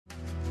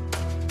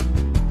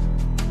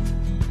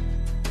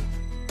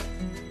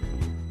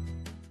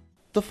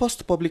The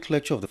first public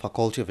lecture of the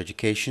Faculty of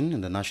Education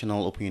in the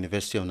National Open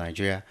University of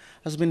Nigeria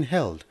has been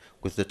held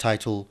with the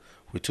title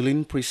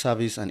Retooling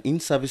Pre-Service and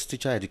In-Service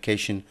Teacher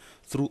Education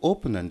Through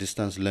Open and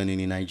Distance Learning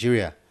in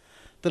Nigeria.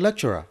 The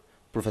lecturer,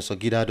 Professor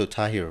Gidado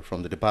Tahir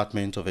from the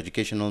Department of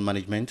Educational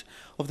Management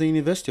of the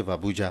University of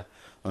Abuja,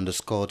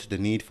 underscored the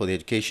need for the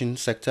education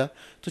sector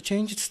to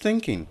change its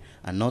thinking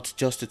and not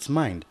just its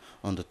mind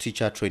on the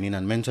teacher training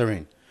and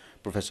mentoring.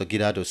 Professor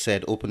Gidado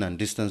said open and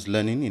distance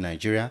learning in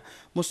Nigeria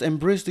must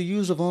embrace the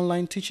use of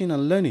online teaching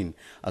and learning,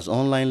 as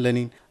online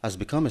learning has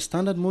become a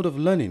standard mode of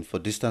learning for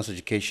distance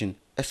education,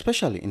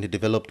 especially in the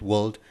developed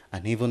world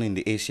and even in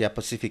the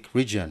Asia-Pacific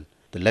region.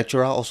 The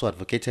lecturer also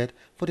advocated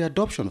for the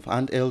adoption of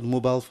handheld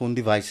mobile phone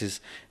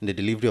devices in the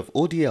delivery of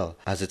ODL,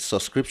 as its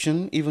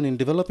subscription, even in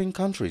developing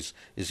countries,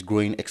 is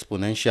growing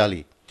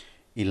exponentially.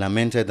 He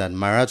lamented that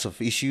myriads of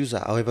issues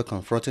are however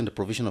confronting the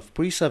provision of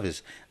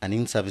pre-service and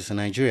in-service in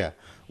Nigeria,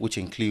 which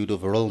include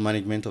overall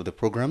management of the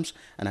programs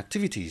and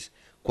activities,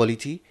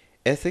 quality,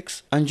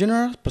 ethics, and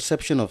general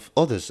perception of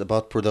others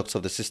about products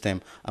of the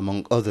system,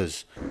 among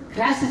others.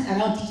 Crisis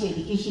around teacher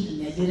education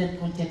in Nigerian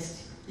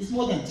context is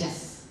more than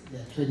just the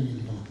training and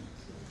development.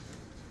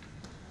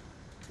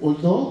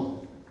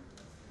 Although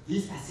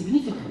these are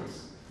significant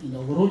in the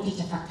overall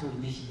teacher factor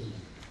in nation building,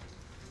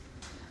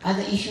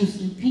 other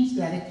issues impinge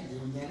directly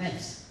on their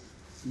lives,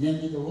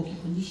 namely the working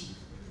condition,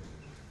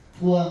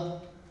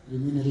 poor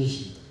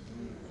remuneration,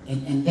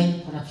 and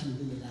then corruption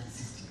within the land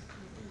system,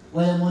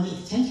 where money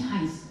exchange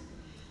hands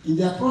in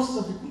their process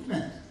of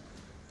recruitment,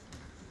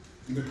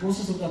 in the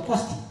process of their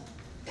posting,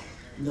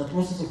 in the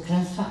process of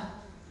transfer,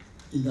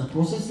 in the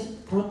process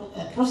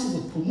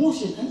of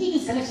promotion, and even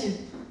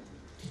selection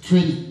to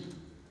training.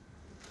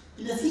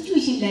 In a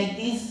situation like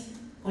this,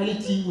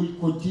 quality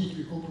will continue to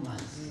be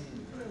compromised,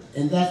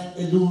 and that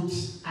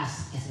eludes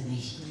us as a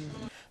nation.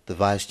 The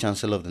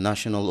Vice-Chancellor of the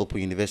National Open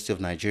University of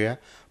Nigeria,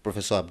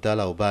 Professor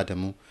Abdallah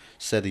Obadamu,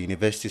 said the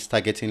university is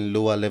targeting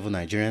lower-level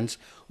Nigerians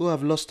who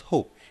have lost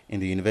hope in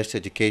the university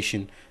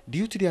education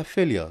due to their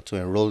failure to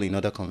enroll in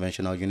other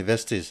conventional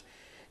universities.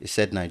 He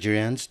said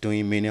Nigerians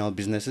doing menial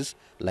businesses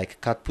like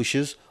cart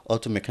pushers,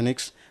 auto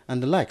mechanics,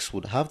 and the likes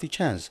would have the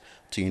chance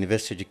to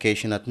university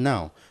education at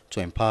NOUN to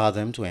empower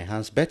them to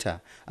enhance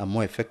better and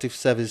more effective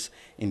service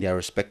in their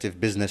respective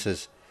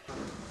businesses.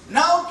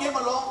 NOUN came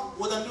along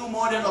with a new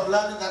model of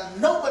learning that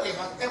nobody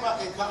has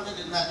ever encountered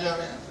in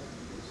Nigeria.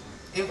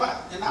 In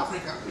fact, in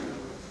Africa,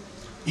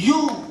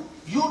 you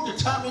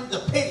determine the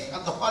pace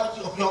and the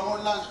quality of your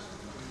own learning.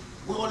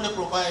 We only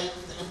provide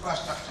the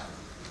infrastructure.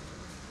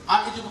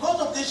 And it is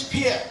because of this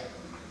fear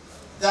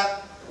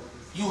that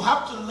you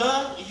have to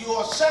learn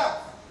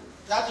yourself.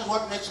 That is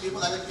what makes people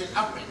a little bit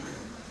afraid.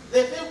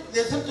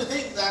 They seem to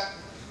think that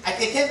a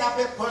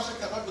kidnapped person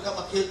cannot become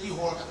a PhD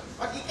holder,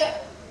 but he can.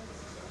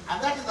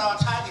 And that is our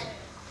target.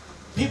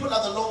 People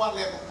at the lower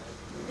level,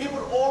 people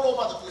all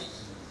over the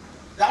place.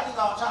 That is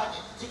our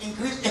target, to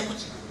increase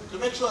equity, to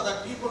make sure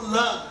that people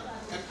learn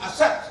and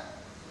accept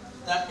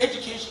that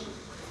education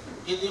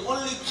is the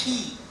only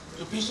key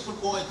to peaceful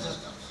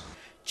coexistence.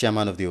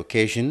 Chairman of the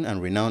occasion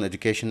and renowned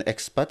education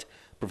expert,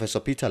 Professor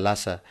Peter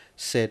Lassa,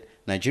 said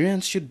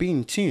Nigerians should be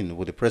in tune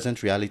with the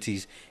present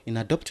realities in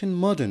adopting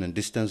modern and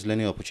distance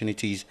learning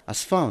opportunities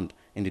as found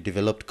in the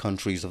developed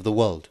countries of the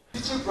world.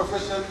 Teaching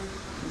profession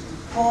is to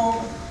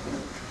form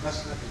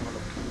national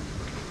development.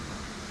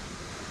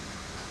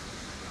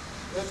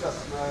 Let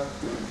us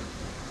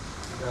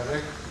now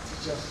direct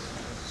teachers.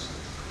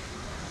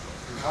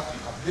 We have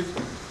to uplift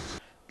them.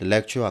 The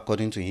lecture,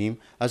 according to him,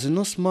 has in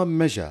no small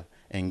measure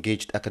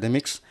engaged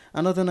academics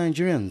and other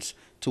Nigerians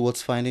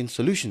towards finding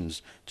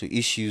solutions to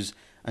issues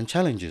and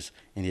challenges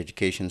in the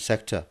education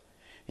sector.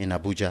 In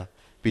Abuja,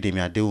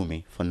 Bidemi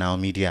Adeomi for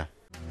NOUN Media.